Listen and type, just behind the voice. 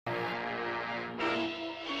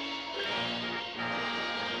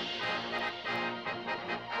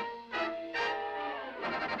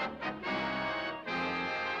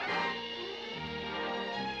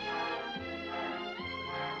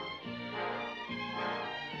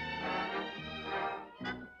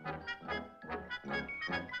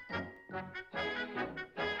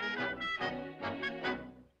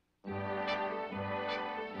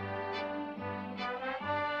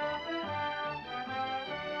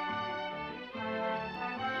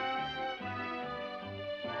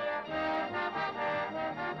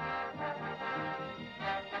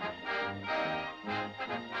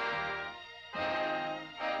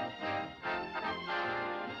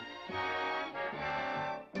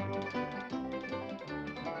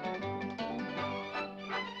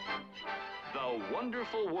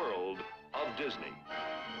Wonderful world of Disney.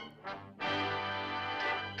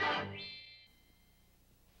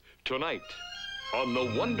 Tonight, on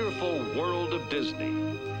the wonderful world of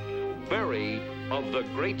Disney, Barry of the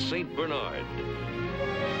Great St. Bernard.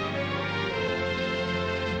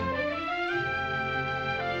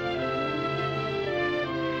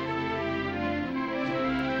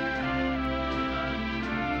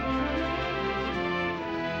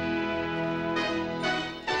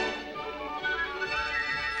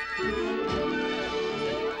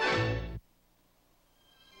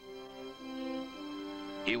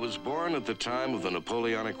 He was born at the time of the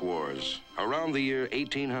Napoleonic Wars, around the year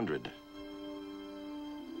 1800.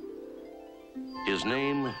 His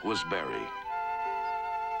name was Barry.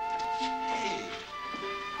 Hey,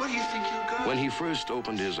 where do you think you're going? When he first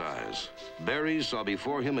opened his eyes, Barry saw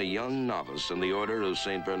before him a young novice in the Order of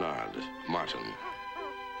St. Bernard, Martin.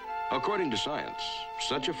 According to science,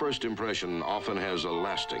 such a first impression often has a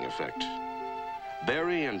lasting effect.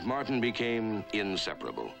 Barry and Martin became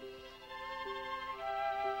inseparable.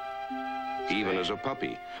 Even as a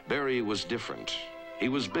puppy, Barry was different. He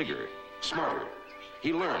was bigger, smarter.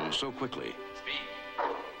 He learned so quickly.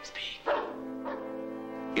 Speak.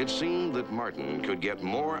 It seemed that Martin could get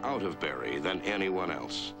more out of Barry than anyone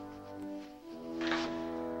else.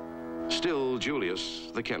 Still, Julius,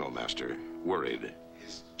 the kennel master, worried.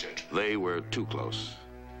 They were too close.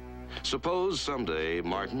 Suppose someday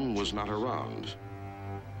Martin was not around.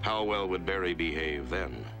 How well would Barry behave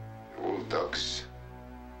then? All dogs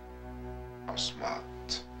are smart.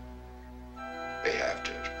 They have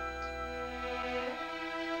judgment.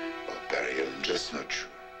 But Barry, I'm just not sure.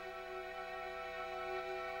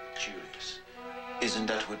 Julius, isn't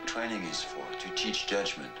that what training is for? To teach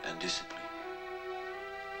judgment and discipline?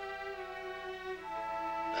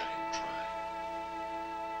 Let him try.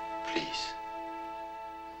 Please.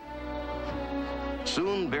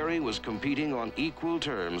 Soon, Barry was competing on equal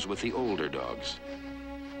terms with the older dogs.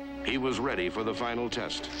 He was ready for the final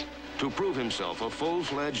test, to prove himself a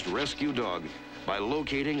full-fledged rescue dog by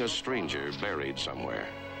locating a stranger buried somewhere.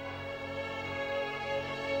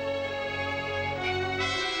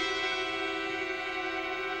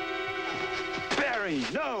 Barry,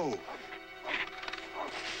 no!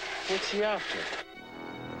 What's he after?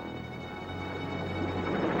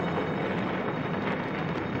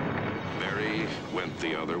 Barry went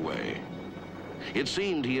the other way. It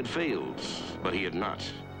seemed he had failed, but he had not.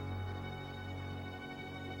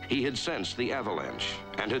 He had sensed the avalanche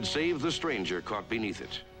and had saved the stranger caught beneath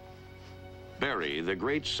it. Barry, the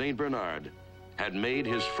great St. Bernard, had made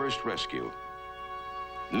his first rescue.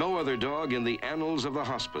 No other dog in the annals of the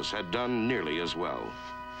hospice had done nearly as well.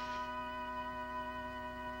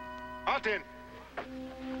 Martin!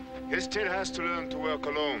 He still has to learn to work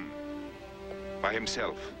alone, by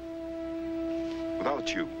himself,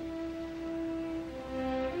 without you.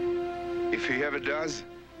 If he ever does,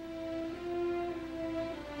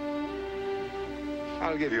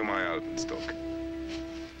 I'll give you my alpenstock.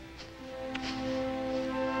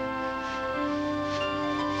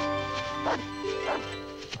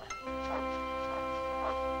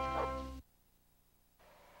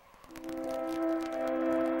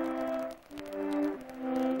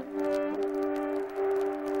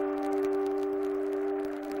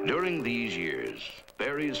 During these years,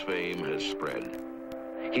 Barry's fame has spread.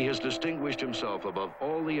 He has distinguished himself above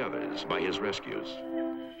all the others by his rescues.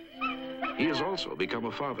 He has also become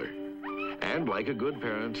a father. And like a good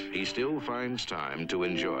parent, he still finds time to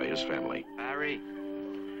enjoy his family. Barry.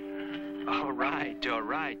 All right,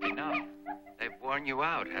 enough. They've worn you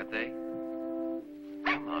out, have they?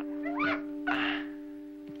 Come on.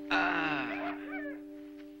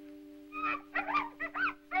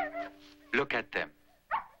 Look at them.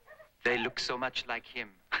 They look so much like him.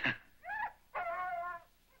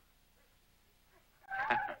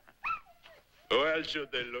 Who else should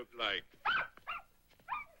they look like?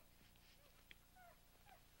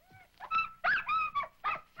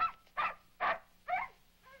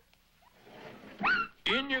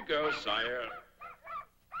 In you go, sire.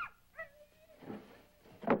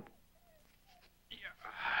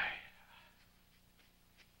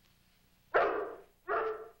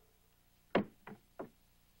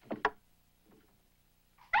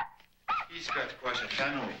 He's got quite a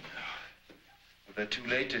family. With the two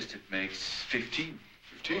latest, it makes 15.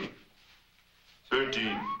 15?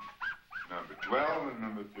 13. Number 12 and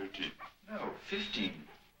number 13. No, 15.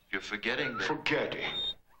 You're forgetting that... Forgetting?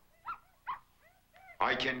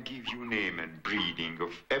 I can give you name and breeding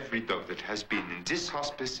of every dog that has been in this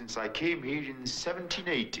hospice since I came here in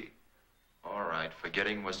 1780. All right,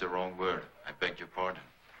 forgetting was the wrong word. I beg your pardon.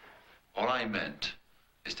 All I meant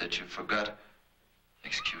is that you forgot,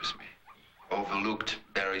 excuse me, overlooked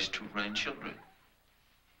Barry's 2 grandchildren.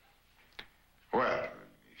 Well,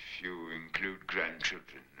 if you include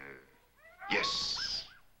grandchildren, yes,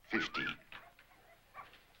 15.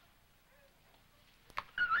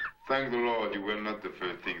 Thank the Lord you were not the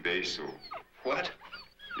first thing they saw. What?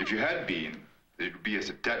 If you had been, they'd be as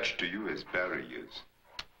attached to you as Barry is.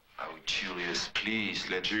 Oh, Julius, please,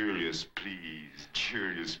 let... Julius, please.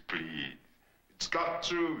 Julius, please. It's got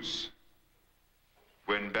truth.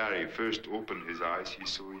 When Barry first opened his eyes, he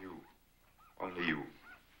saw you. Only you.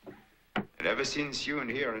 And ever since, you and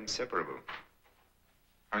he are inseparable.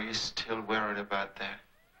 Are you still worried about that?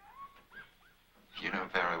 You know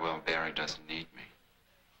very well Barry doesn't need me.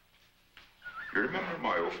 You remember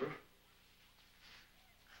my offer?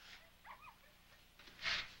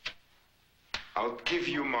 I'll give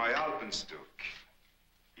you my alpenstock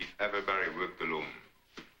if ever Barry worked alone,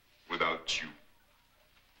 without you.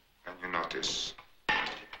 And you notice,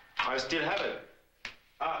 I still have it.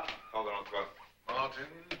 Ah, hold on, Antoine. Martin,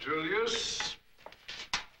 Julius.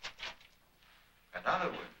 Another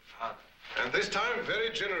one, Father. And this time,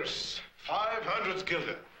 very generous. 500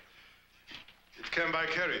 guilder. It came by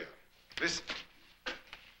carrier. Listen.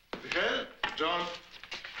 Michael, John.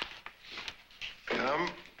 Come.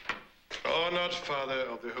 Honored father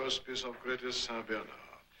of the Hospice of Greater St. Bernard.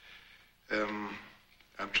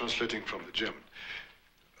 I'm translating from the German.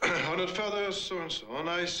 Honored father, so and so on,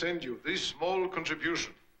 I send you this small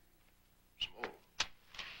contribution. Small.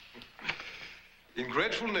 In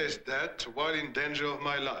gratefulness that, while in danger of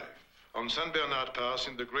my life, on St. Bernard Pass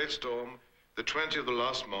in the great storm, the 20th of the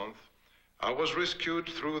last month, I was rescued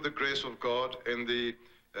through the grace of God and the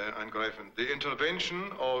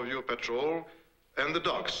intervention of your patrol and the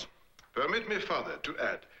dogs. Permit me, Father, to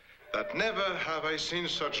add that never have I seen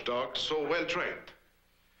such dogs so well trained.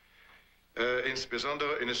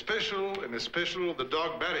 In especial, the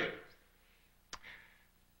dog Barry.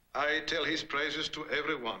 I tell his praises to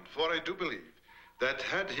everyone, for I do believe that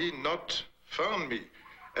had he not found me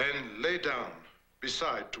and lay down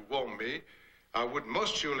beside to warm me, I would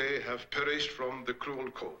most surely have perished from the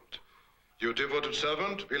cruel cold. Your devoted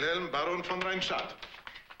servant, Wilhelm Baron von Reinstadt.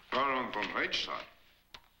 Baron von Reinstadt?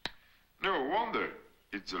 No wonder.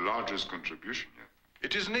 It's the largest contribution yet.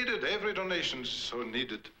 It is needed. Every donation is so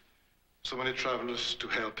needed. So many travelers to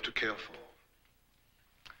help, to care for.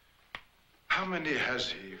 How many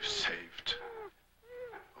has he saved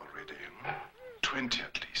already? 20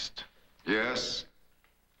 at least. Yes.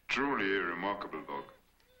 Truly a remarkable dog.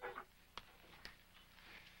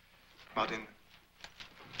 Martin,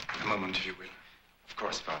 a moment, if you will. Of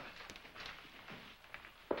course, Father.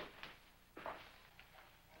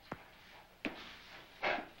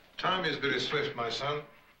 Time is very swift, my son.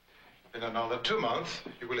 In another 2 months,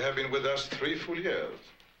 you will have been with us 3 full years.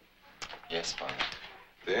 Yes, Father.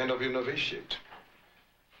 The end of your novitiate.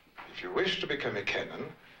 If you wish to become a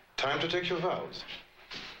canon, time to take your vows.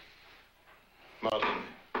 Martin,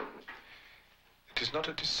 it is not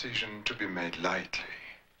a decision to be made lightly.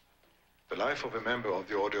 The life of a member of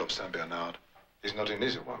the Order of St. Bernard is not an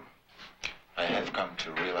easy one. I have come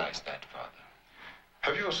to realize that, Father.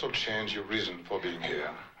 Have you also changed your reason for being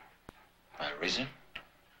here? My reason?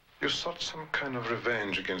 You sought some kind of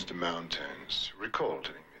revenge against the mountains. Recall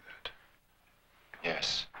telling me that.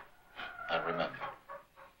 Yes, I remember.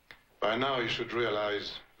 By now you should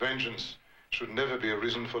realize vengeance should never be a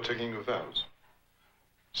reason for taking your vows.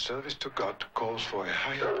 Service to God calls for a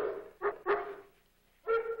higher...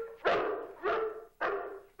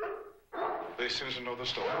 This is another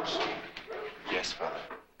storms. Yes, Father.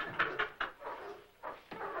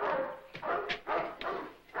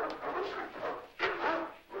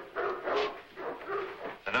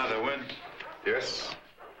 Another one? Yes.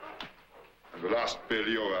 And the last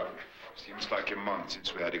barely over. Seems like a month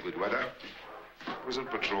since we had a good weather. Who's on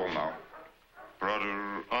patrol now?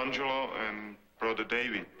 Brother Angelo and Brother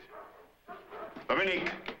David.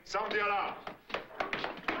 Dominic, sound the alarm.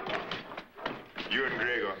 You and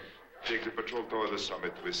Gregor take the patrol toward the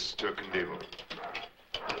summit with Turk and Devil.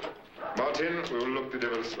 Martin, we will look the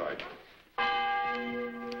Devil's Slide.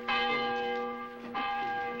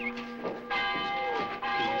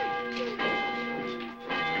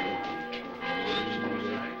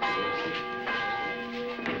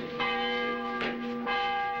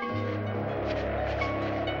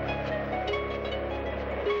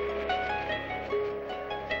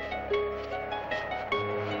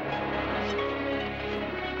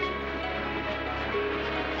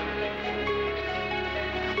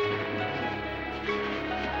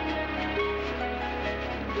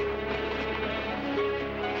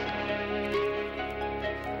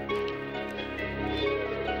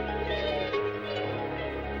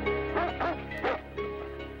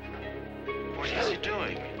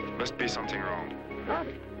 must be something wrong.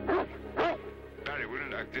 Barry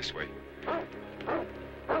wouldn't act this way.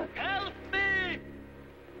 Help me!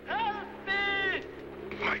 Help me!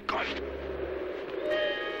 My God!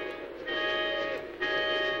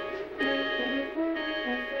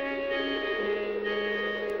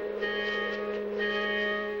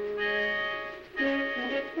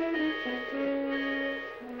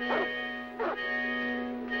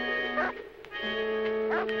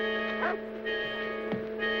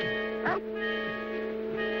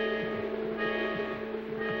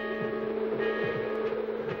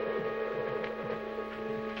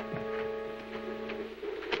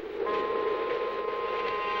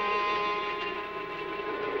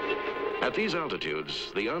 At these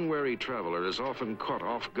altitudes, the unwary traveler is often caught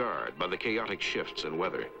off guard by the chaotic shifts in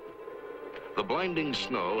weather. The blinding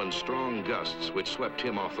snow and strong gusts which swept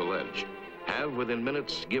him off the ledge have within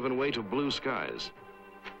minutes given way to blue skies,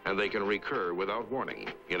 and they can recur without warning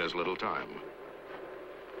in as little time.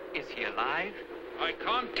 Is he alive? I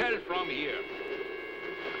can't tell from here.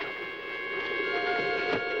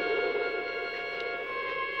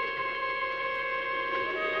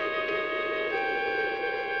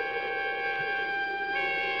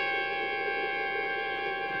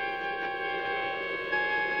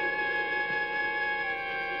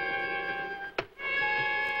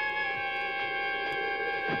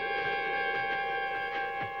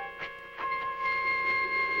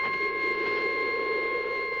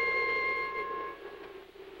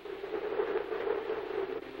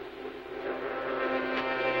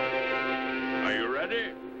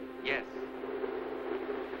 Yes.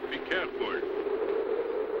 Be careful.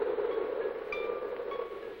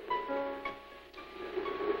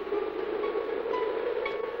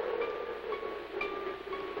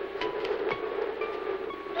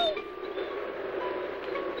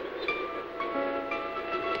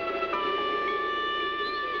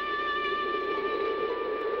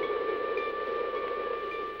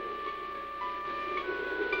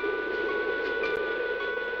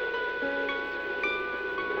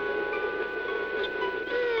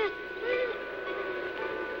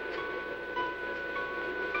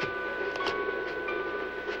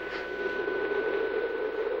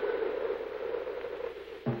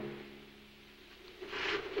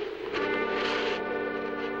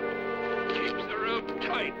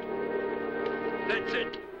 That's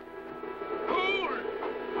it. Pull!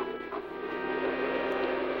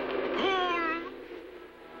 Pull!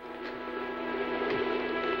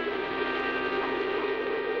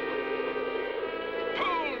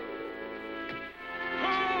 Pull!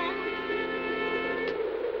 Pull!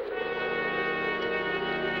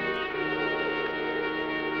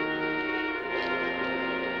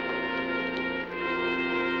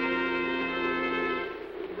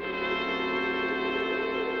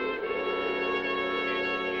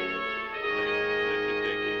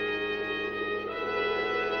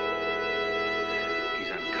 He's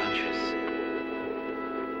unconscious.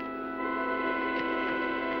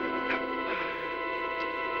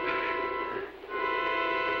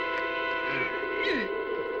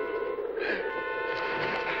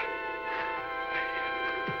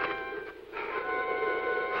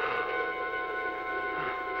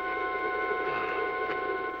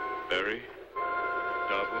 Barry,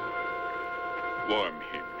 double, warm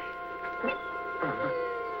him.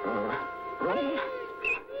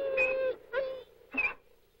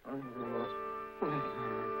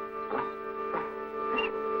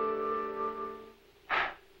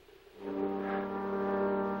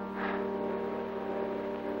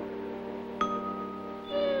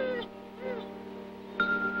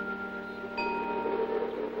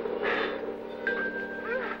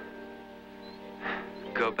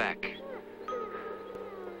 Go back.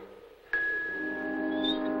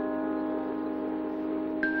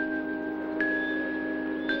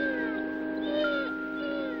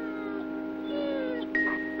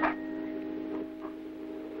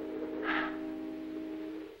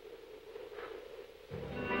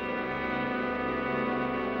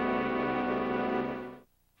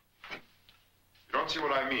 You don't see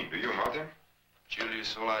what I mean, do you, Martin?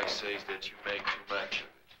 Julius, all I say is that you make too much of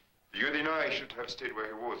it. You deny he should have stayed where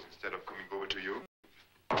he was instead of coming over to you?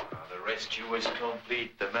 The rescue was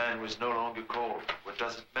complete. The man was no longer called. What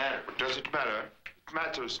does it matter? What does it matter? It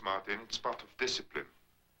matters, Martin. It's part of discipline.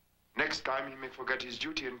 Next time, he may forget his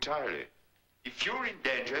duty entirely. If you're in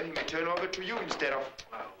danger, he may turn over to you instead of...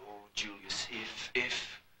 Well, oh, Julius,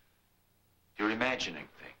 if... You're imagining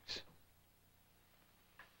things.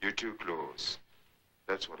 You're too close.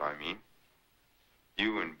 That's what I mean.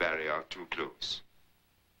 You and Barry are too close.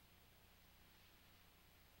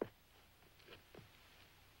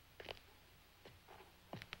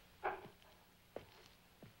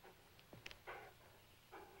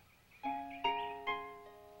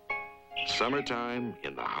 Summertime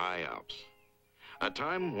in the high Alps. A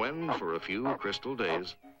time when, for a few crystal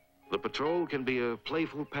days, the patrol can be a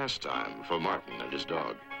playful pastime for Martin and his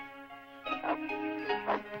dog.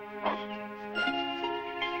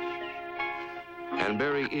 And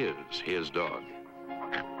Barry is his dog.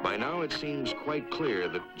 By now, it seems quite clear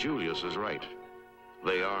that Julius is right.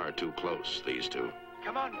 They are too close, these two.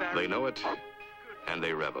 Come on, Barry. They know it, and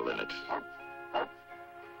they revel in it.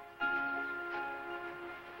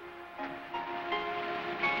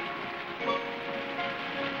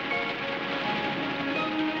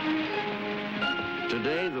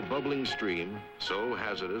 Today, the bubbling stream, so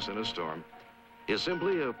hazardous in a storm, is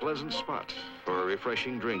simply a pleasant spot for a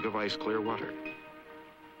refreshing drink of ice-clear water.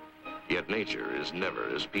 Yet nature is never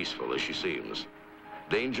as peaceful as she seems.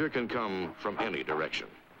 Danger can come from any direction.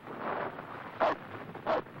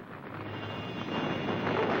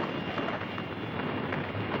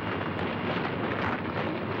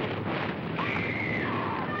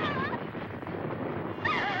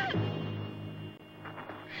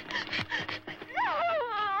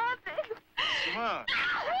 Simone.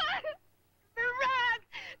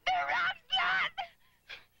 The rug's gone!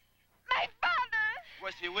 My father!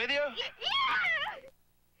 Was he with you?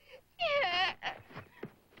 Yeah!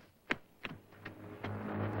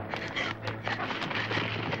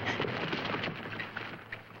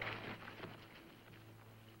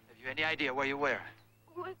 Have you any idea where you were?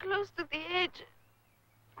 We're close to the edge.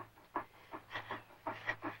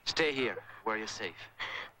 Stay here, where you're safe.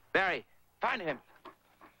 Barry, find him.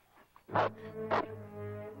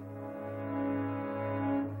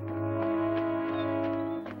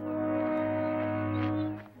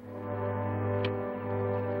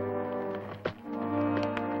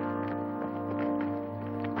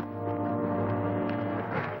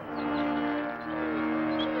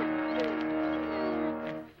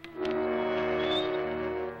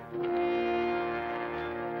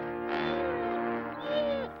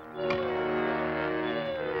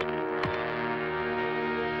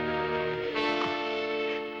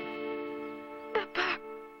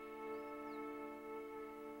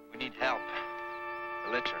 Help.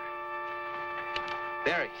 The litter.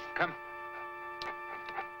 Barry, come.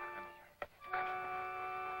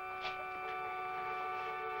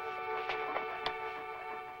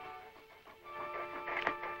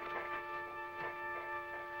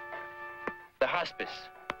 The hospice.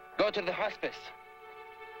 Go to the hospice.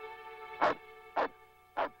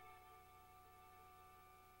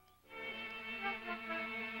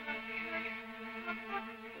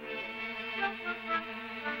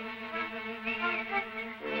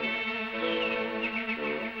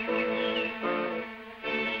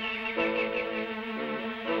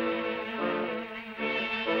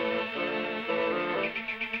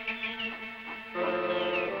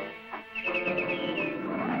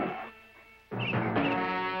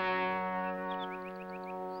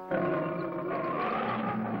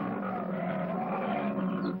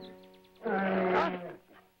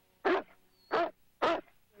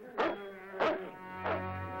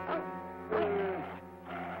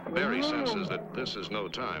 Barry senses that this is no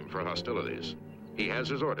time for hostilities. He has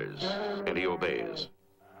his orders, and he obeys.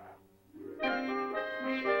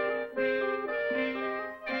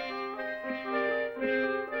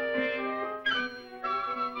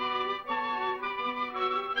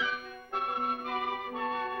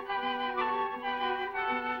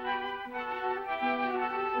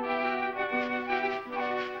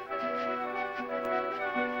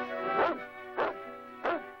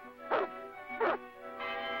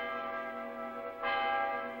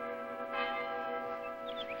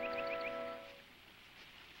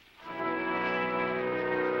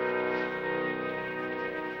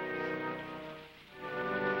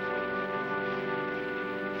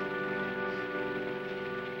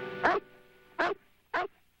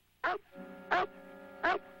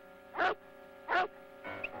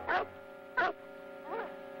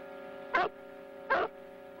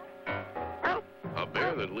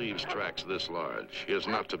 That leaves tracks this large is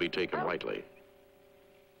not to be taken lightly.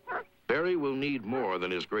 Barry will need more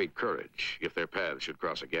than his great courage if their paths should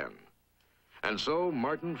cross again. And so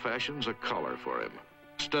Martin fashions a collar for him,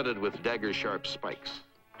 studded with dagger-sharp spikes,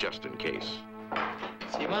 just in case.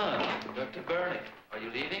 Simone, Dr. Bernay, are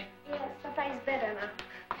you leaving? Yes, Papa is better now.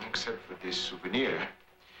 Except for this souvenir.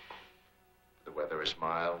 The weather is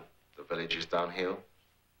mild, the village is downhill.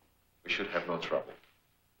 We should have no trouble.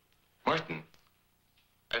 Martin,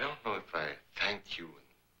 I don't know if I thanked you and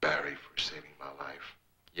Barry for saving my life.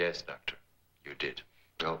 Yes, Doctor, you did.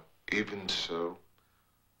 Well, even so,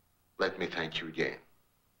 let me thank you again.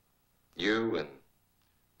 You and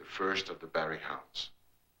the first of the Barry hounds.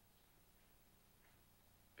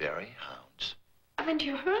 Barry hounds?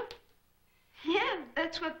 Haven't you heard? Yeah,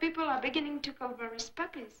 that's what people are beginning to call Barry's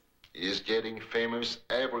puppies. He is getting famous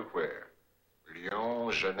everywhere.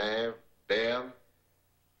 Lyon, Genève, Berne.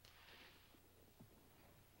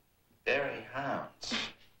 Barry hounds.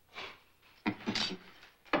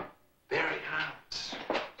 Barry hounds.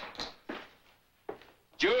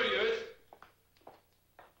 Julius!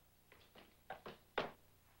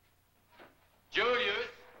 Julius!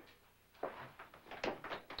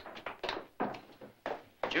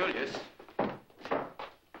 Julius, I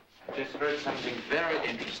just heard something very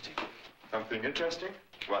interesting. Something interesting?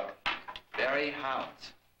 What? Barry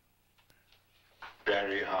hounds.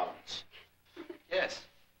 Barry hounds. Yes.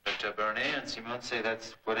 Dr. Bernay and Simone say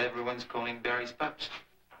that's what everyone's calling Barry's pups.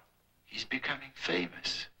 He's becoming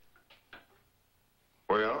famous.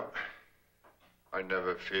 Well, I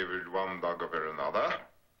never favored one dog over another.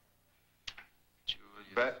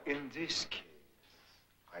 Julius. But in this case,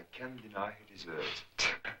 I can't deny he deserves it.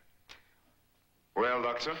 Well,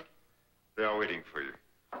 Doctor, they are waiting for you.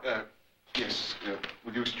 Yes.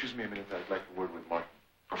 Would you excuse me a minute? I'd like a word with Martin.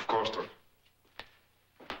 Of course, Doctor.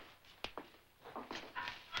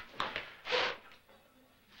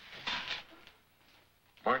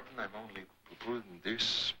 Martin, I'm only proposing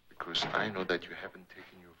this because I know that you haven't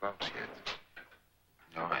taken your vows yet.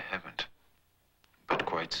 No, I haven't. But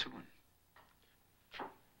quite soon.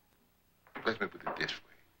 Let me put it this way.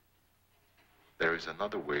 There is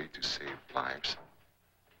another way to save lives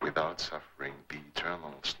without suffering the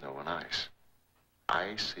eternal snow and ice.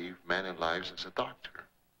 I save many lives as a doctor.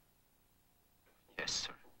 Yes,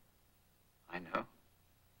 sir. I know.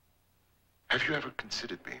 Have you ever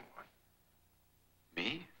considered being one?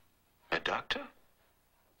 Me? A doctor?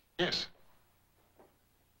 Yes.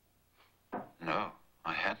 No,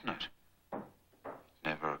 I had not.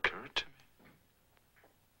 Never occurred to me.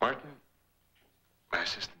 Martin, my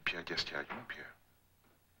assistant Pierre just hired you, Pierre.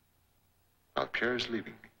 Now Pierre is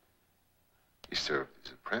leaving me. He served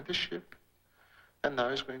his apprenticeship, and now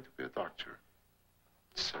he's going to be a doctor.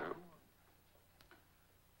 So,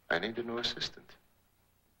 I need a new assistant.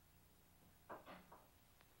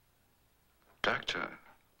 Doctor,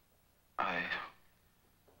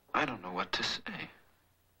 I don't know what to say.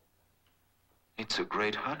 It's a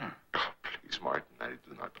great honor. Oh, please, Martin, I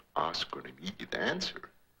do not ask for an immediate answer.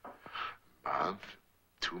 A month,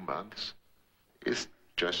 2 months is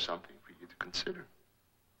just something for you to consider.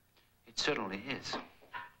 It certainly is.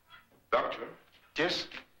 Doctor, Yes?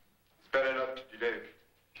 it's better not to delay.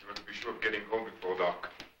 You want to be sure of getting home before dark.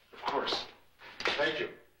 Of course. Thank you.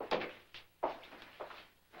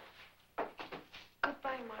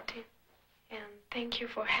 Goodbye, Martin. And thank you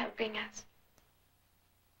for helping us.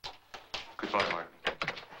 Goodbye, Martin.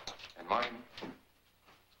 And Martin,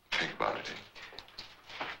 think about it.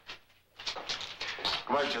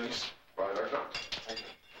 Goodbye, Julius. Bye, Doctor. Thank you.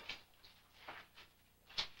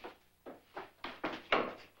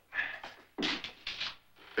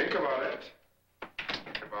 Think about it.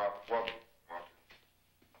 About what?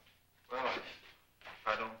 Well, if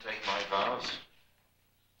I don't take my vows,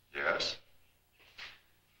 Yes?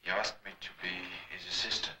 he asked me to be his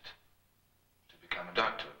assistant, to become a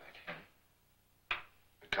doctor like him.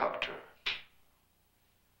 A doctor.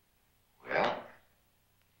 Well,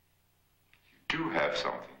 you do have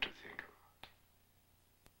something to think about.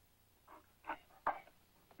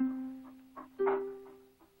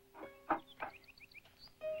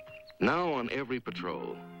 Now on every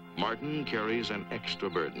patrol, Martin carries an extra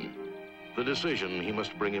burden. The decision he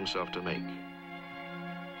must bring himself to make.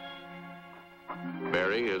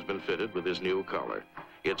 Barry has been fitted with his new collar,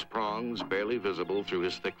 its prongs barely visible through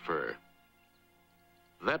his thick fur.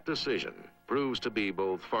 That decision proves to be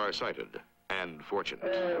both far-sighted and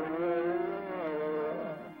fortunate.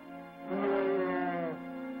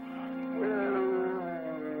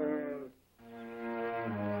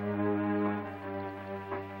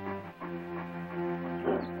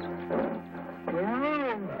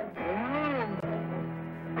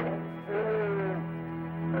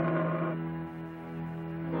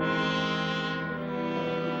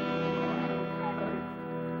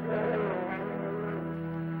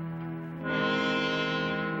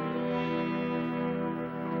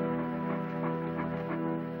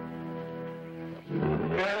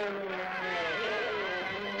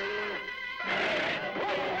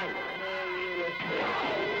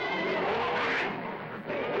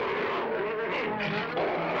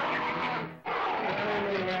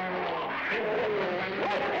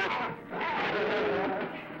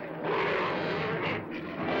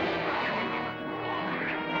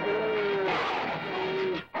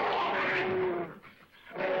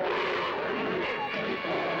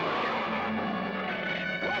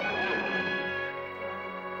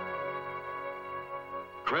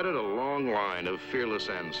 credit a long line of fearless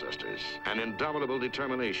ancestors, an indomitable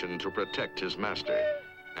determination to protect his master,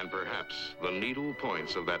 and perhaps the needle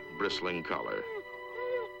points of that bristling collar.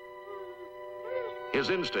 His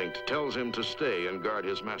instinct tells him to stay and guard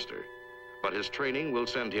his master, but his training will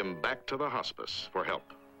send him back to the hospice for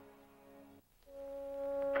help.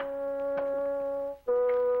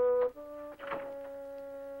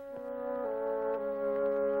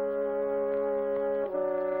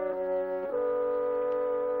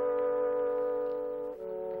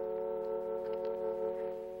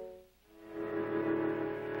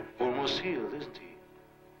 Almost healed, isn't he?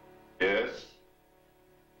 Yes.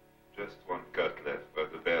 Just one cut left where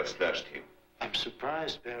the bear slashed him. I'm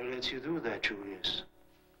surprised Barry lets you do that, Julius.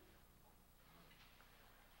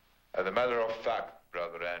 As a matter of fact,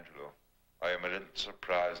 Brother Angelo, I am a little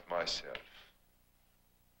surprised myself.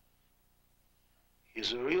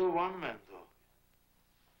 He's a real one-man dog.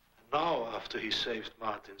 And now, after he saved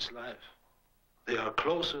Martin's life, they are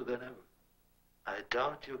closer than ever. I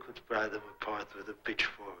doubt you could pry them apart with a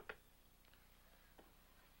pitchfork.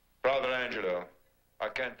 Brother Angelo, I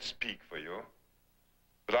can't speak for you,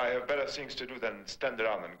 but I have better things to do than stand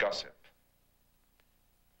around and gossip.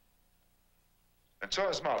 And so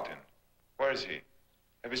is Martin. Where is he?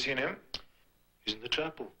 Have you seen him? He's in the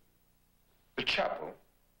chapel. The chapel?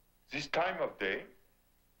 This time of day?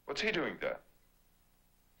 What's he doing there?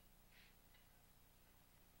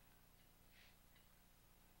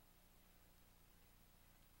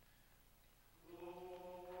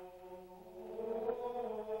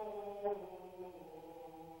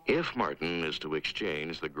 If Martin is to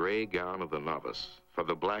exchange the gray gown of the novice for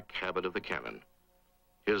the black habit of the canon,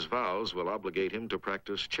 his vows will obligate him to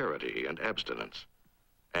practice charity and abstinence,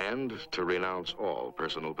 and to renounce all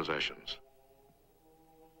personal possessions.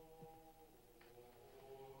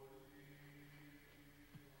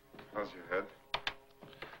 How's your head?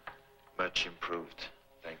 Much improved,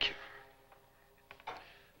 thank you.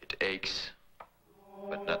 It aches,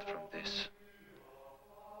 but not from this.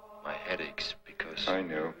 My head aches because... I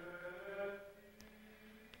know.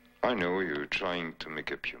 I know you're trying to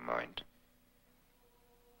make up your mind.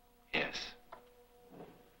 Yes.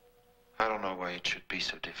 I don't know why it should be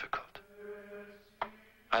so difficult.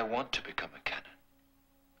 I want to become a canon.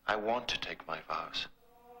 I want to take my vows.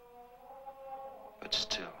 But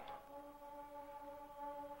still,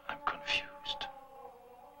 I'm confused.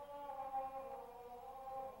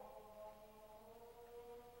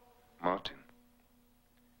 Martin,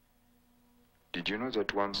 did you know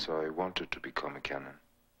that once I wanted to become a canon?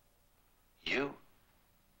 You?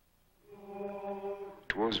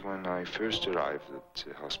 It was when I first arrived at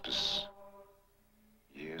the hospice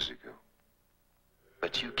years ago.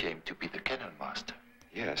 But you came to be the canon master.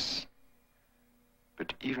 Yes.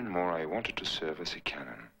 But even more, I wanted to serve as a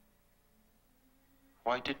canon.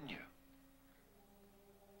 Why didn't you?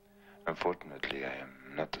 Unfortunately, I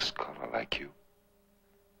am not a scholar like you.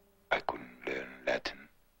 I couldn't learn Latin.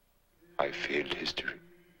 I failed history.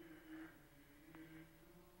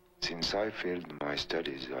 Since I failed my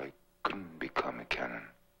studies, I couldn't become a canon.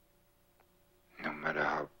 No matter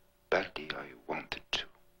how badly I wanted to.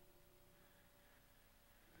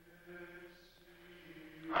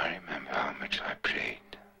 I remember how much I prayed.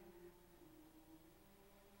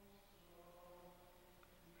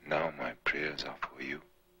 Now my prayers are for you.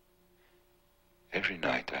 Every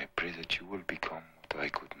night I pray that you will become what I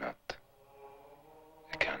could not.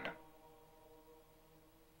 A canon.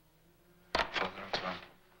 Father Antoine.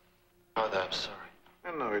 Father, I'm sorry.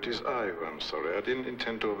 And no, it is I who am sorry. I didn't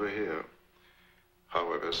intend to overhear.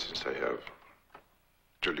 However, since I have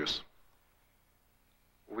Julius,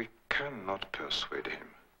 we cannot persuade him.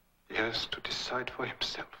 He has to decide for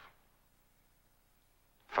himself.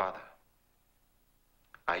 Father,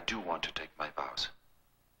 I do want to take my vows.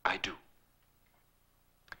 I do.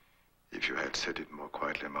 If you had said it more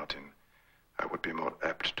quietly, Martin, I would be more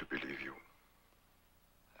apt to believe you.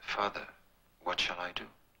 Father, what shall I do?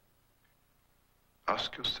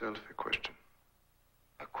 Ask yourself a question.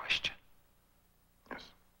 A question? Yes.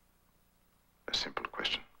 A simple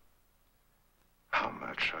question. How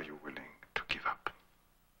much are you willing to give up?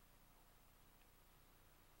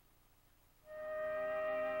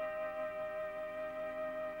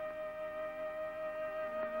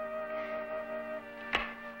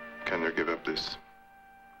 Can you give up this?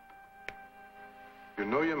 You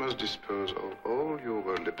know you must dispose of all your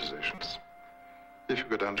worldly possessions. If you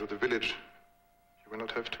go down to the village, you will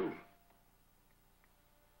not have two.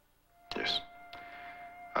 Yes.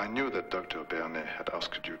 I knew that Dr. Bernay had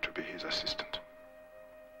asked you to be his assistant.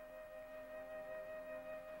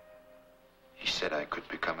 He said I could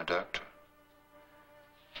become a doctor.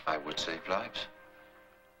 I would save lives.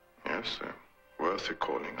 Yes, worth a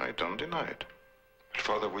calling. I don't deny it. But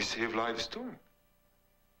Father, we save lives too.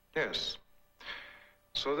 Yes.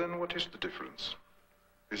 So then what is the difference?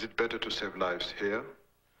 Is it better to save lives here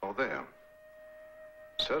or there?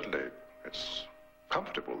 Certainly, it's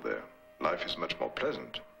comfortable there. Life is much more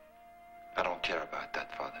pleasant. I don't care about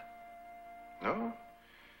that, Father. No?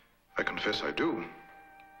 I confess I do.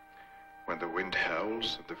 When the wind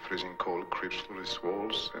howls and the freezing cold creeps through its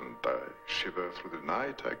walls and I shiver through the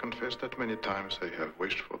night, I confess that many times I have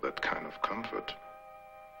wished for that kind of comfort.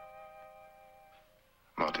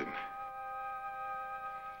 Martin,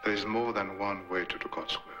 there is more than one way to do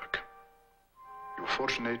God's work. You're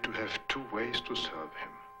fortunate to have two ways to serve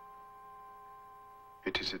him.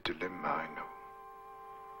 It is a dilemma, I know.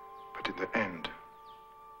 But in the end,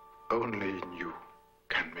 only you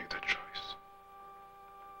can make that choice.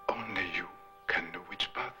 Only you can know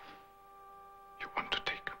which path you want to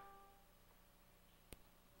take.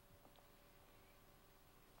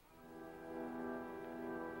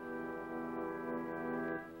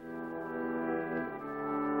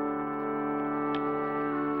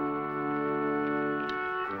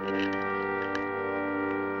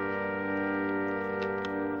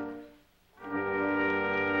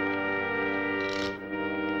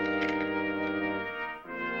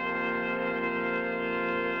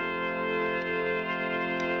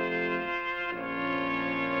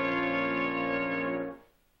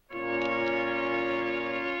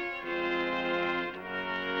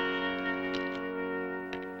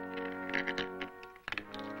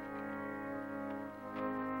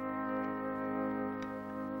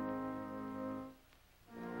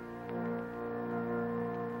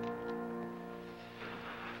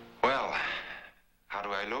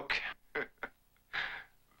 I look?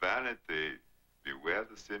 Vanity. Beware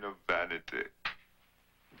the sin of vanity.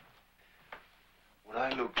 Would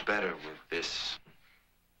I look better with this?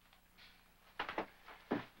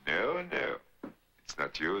 No, no. It's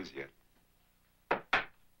not yours yet.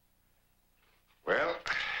 Well,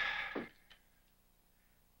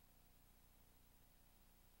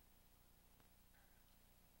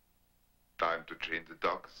 time to train the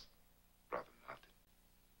dogs, Brother Martin.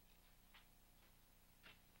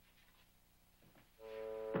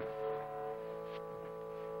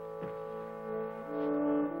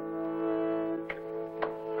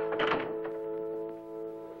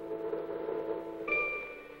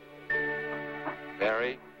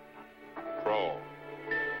 Barry, Crawl.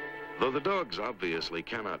 Though the dogs obviously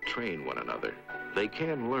cannot train one another, they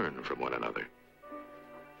can learn from one another.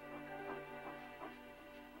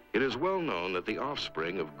 It is well known that the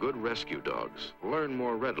offspring of good rescue dogs learn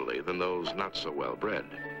more readily than those not so well bred.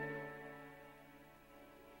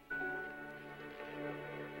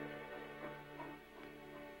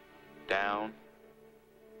 down,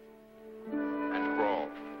 and crawl.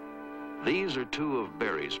 These are two of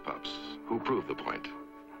Barry's pups who prove the point.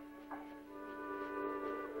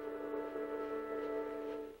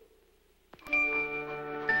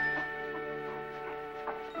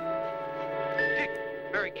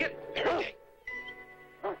 Barry, get it.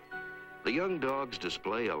 The young dogs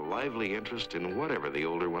display a lively interest in whatever the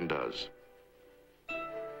older one does.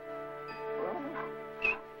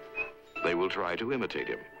 They will try to imitate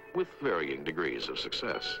him, with varying degrees of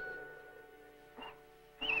success.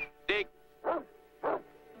 Dig.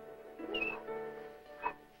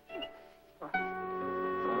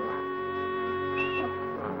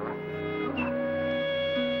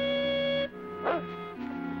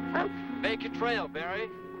 Make a trail, Barry.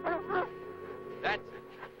 That's it.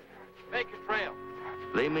 Make a trail.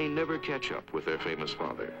 They may never catch up with their famous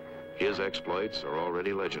father. His exploits are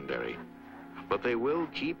already legendary. But they will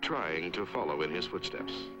keep trying to follow in his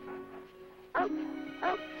footsteps.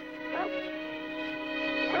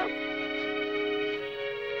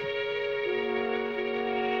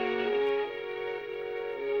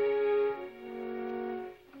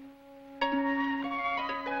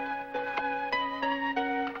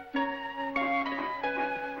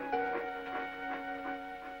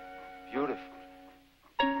 Beautiful.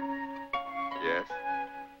 Yes.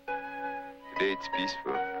 Today it's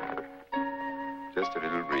peaceful. Just a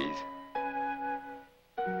little breeze.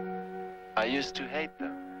 I used to hate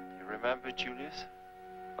them. You remember, Julius?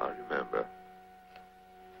 I remember.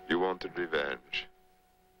 You wanted revenge.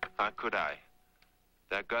 How could I?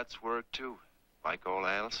 Their guts work too, like all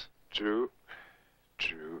else. True.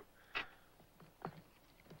 True.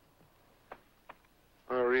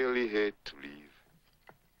 I really hate to leave.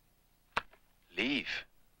 Leave?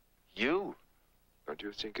 You? Don't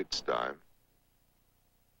you think it's time?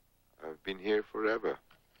 I've been here forever.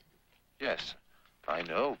 Yes, I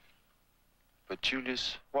know. But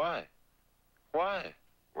Julius, why? Why?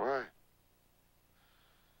 Why?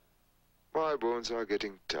 My bones are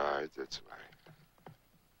getting tired, that's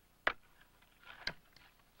why.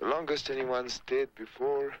 The longest anyone stayed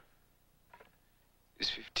before is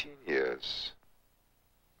 15 years.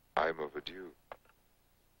 I'm overdue.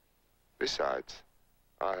 Besides,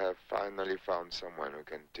 I have finally found someone who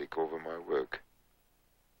can take over my work.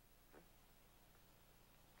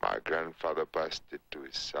 My grandfather passed it to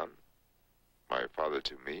his son, my father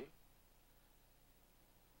to me.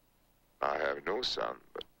 I have no son,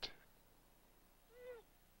 but...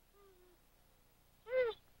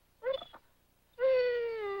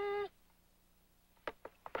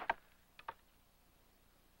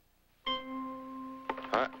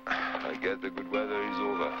 I guess the good weather is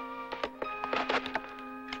over.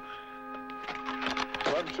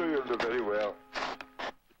 I'm sure you'll do very well.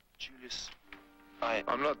 Julius,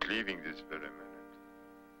 I'm not leaving this very minute.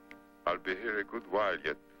 I'll be here a good while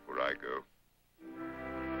yet before I go.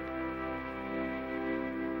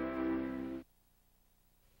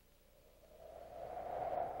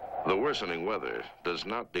 The worsening weather does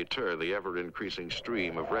not deter the ever-increasing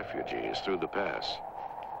stream of refugees through the pass.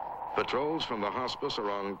 Patrols from the hospice are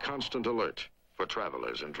on constant alert for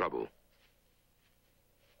travelers in trouble.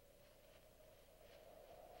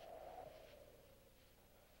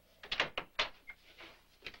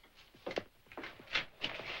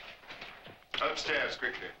 Upstairs,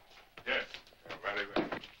 quickly. Yes, very well.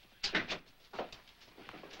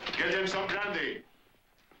 Get him some brandy.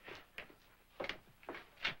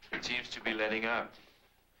 it seems to be letting up.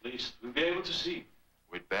 At least we'll be able to see.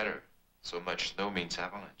 We'd better. So much snow means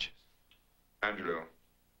avalanches. Angelo,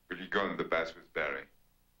 will you go on the pass with Barry?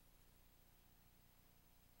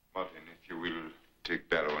 Martin, if you will take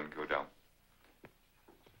Barrow and go down.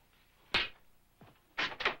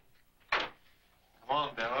 Come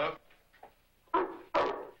on, Barrow.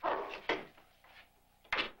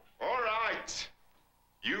 All right.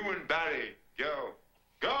 You and Barry, go.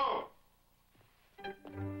 Go!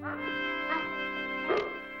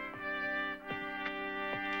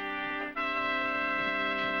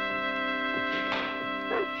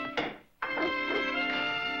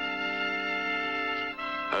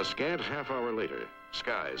 A scant half hour later,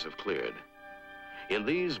 skies have cleared. In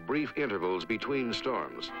these brief intervals between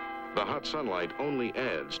storms, the hot sunlight only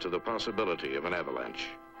adds to the possibility of an avalanche.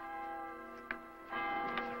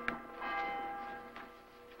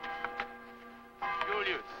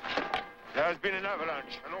 Julius, there has been an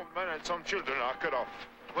avalanche. An old man and some children are cut off.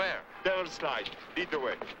 Where? Devil's Slide. Lead the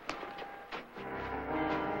way.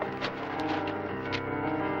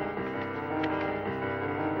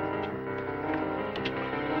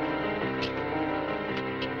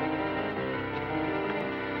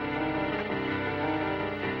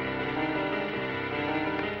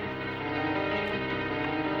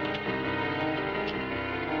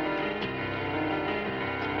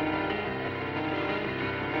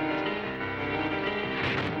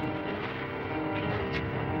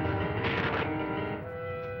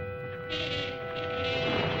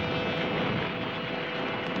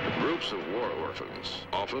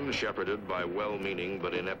 Often shepherded by well-meaning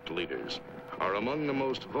but inept leaders, are among the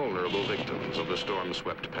most vulnerable victims of the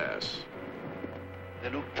storm-swept pass. They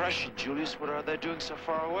look Prussian, Julius. What are they doing so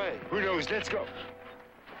far away? Who knows? Let's go.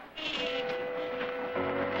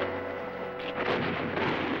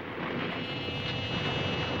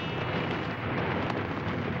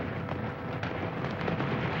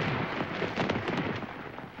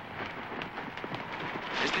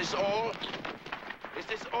 Is this all? Is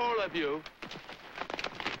this all of you?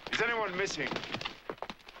 Is anyone missing?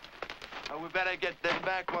 We better get them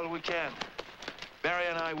back while we can. Barry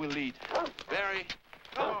and I will lead. Barry,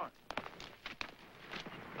 come on.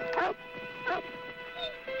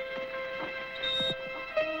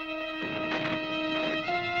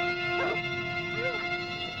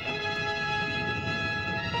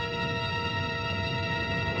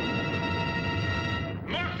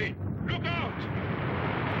 Marty, look out!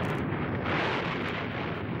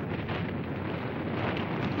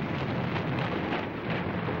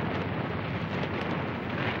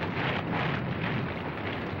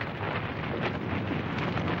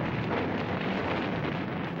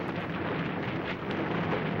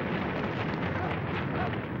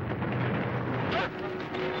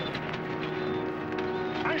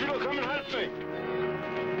 Angelo, come and help me!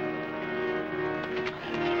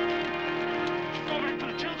 Go back to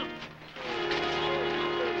the children.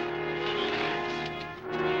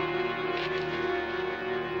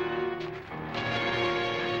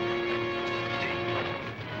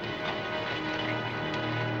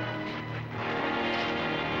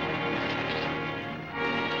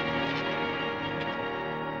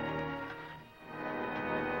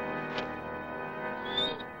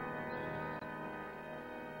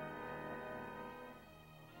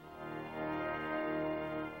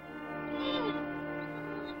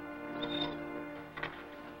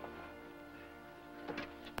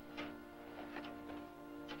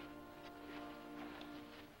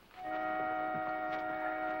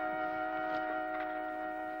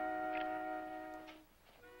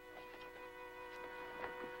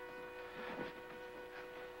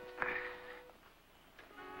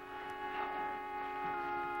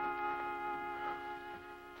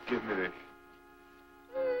 Give me this.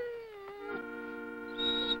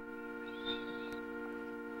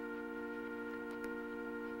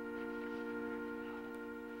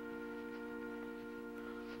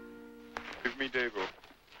 Give me Davo.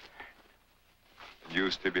 And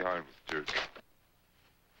you stay behind with Jersey.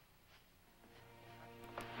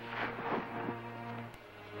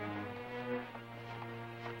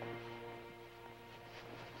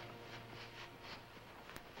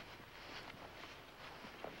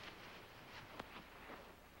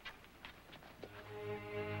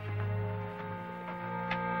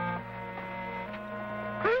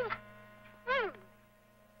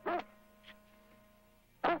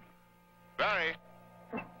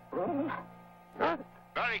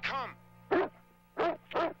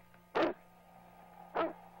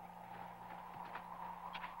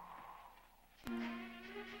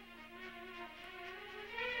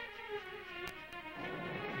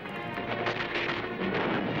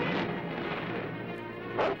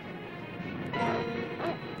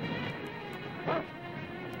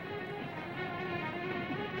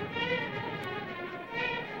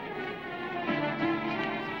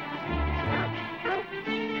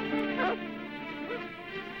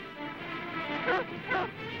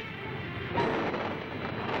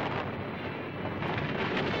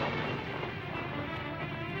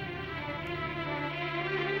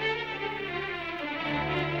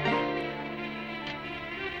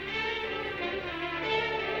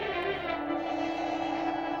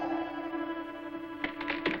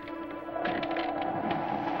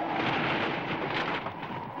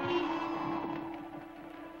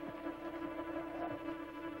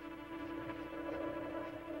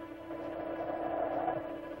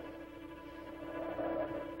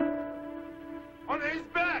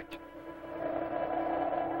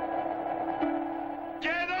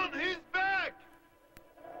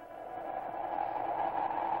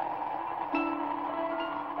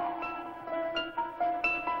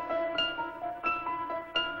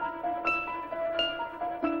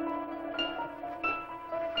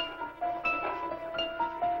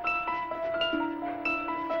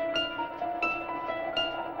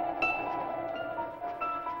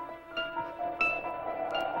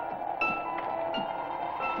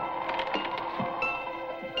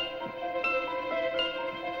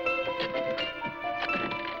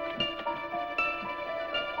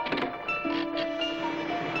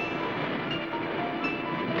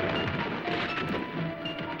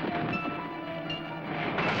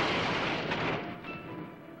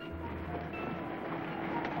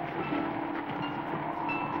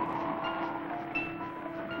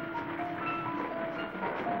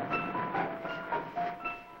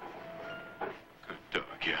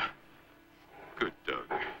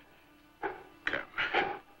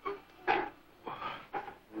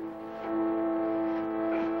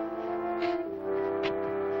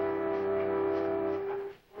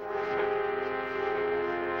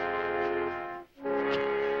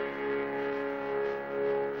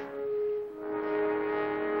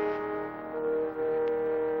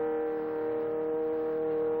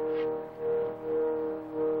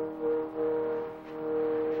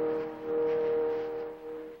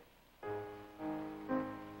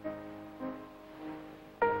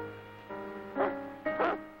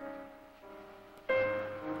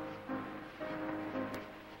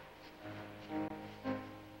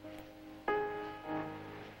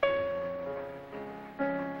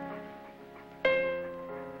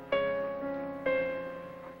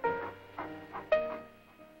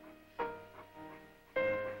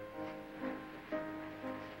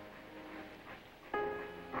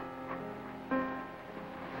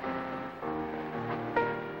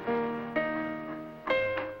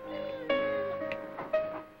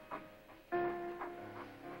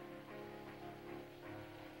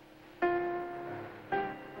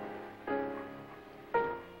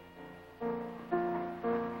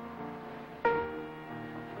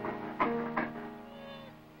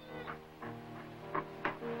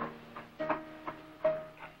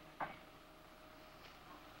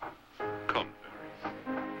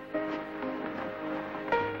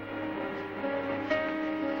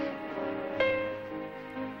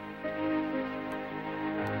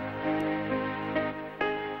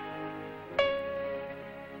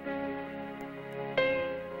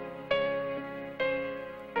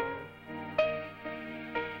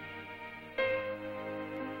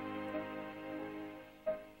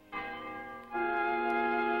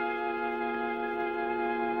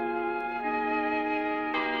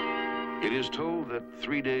 It is told that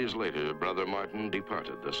 3 days later, Brother Martin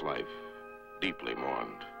departed this life, deeply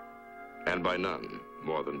mourned, and by none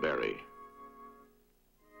more than Barry.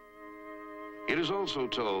 It is also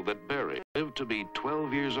told that Barry lived to be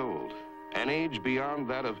 12 years old, an age beyond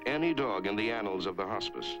that of any dog in the annals of the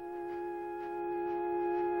hospice.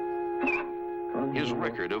 His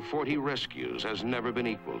record of 40 rescues has never been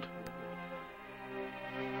equaled.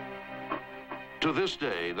 To this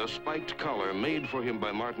day, the spiked collar made for him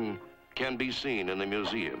by Martin can be seen in the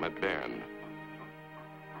museum at Bern.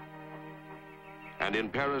 And in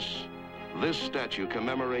Paris, this statue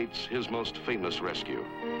commemorates his most famous rescue.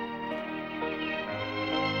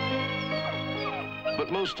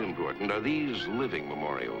 But most important are these living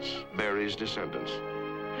memorials, Barry's descendants.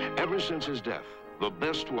 Ever since his death, the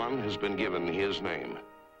best one has been given his name.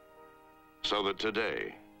 So that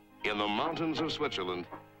today, in the mountains of Switzerland,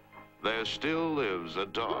 there still lives a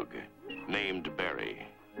dog named Barry.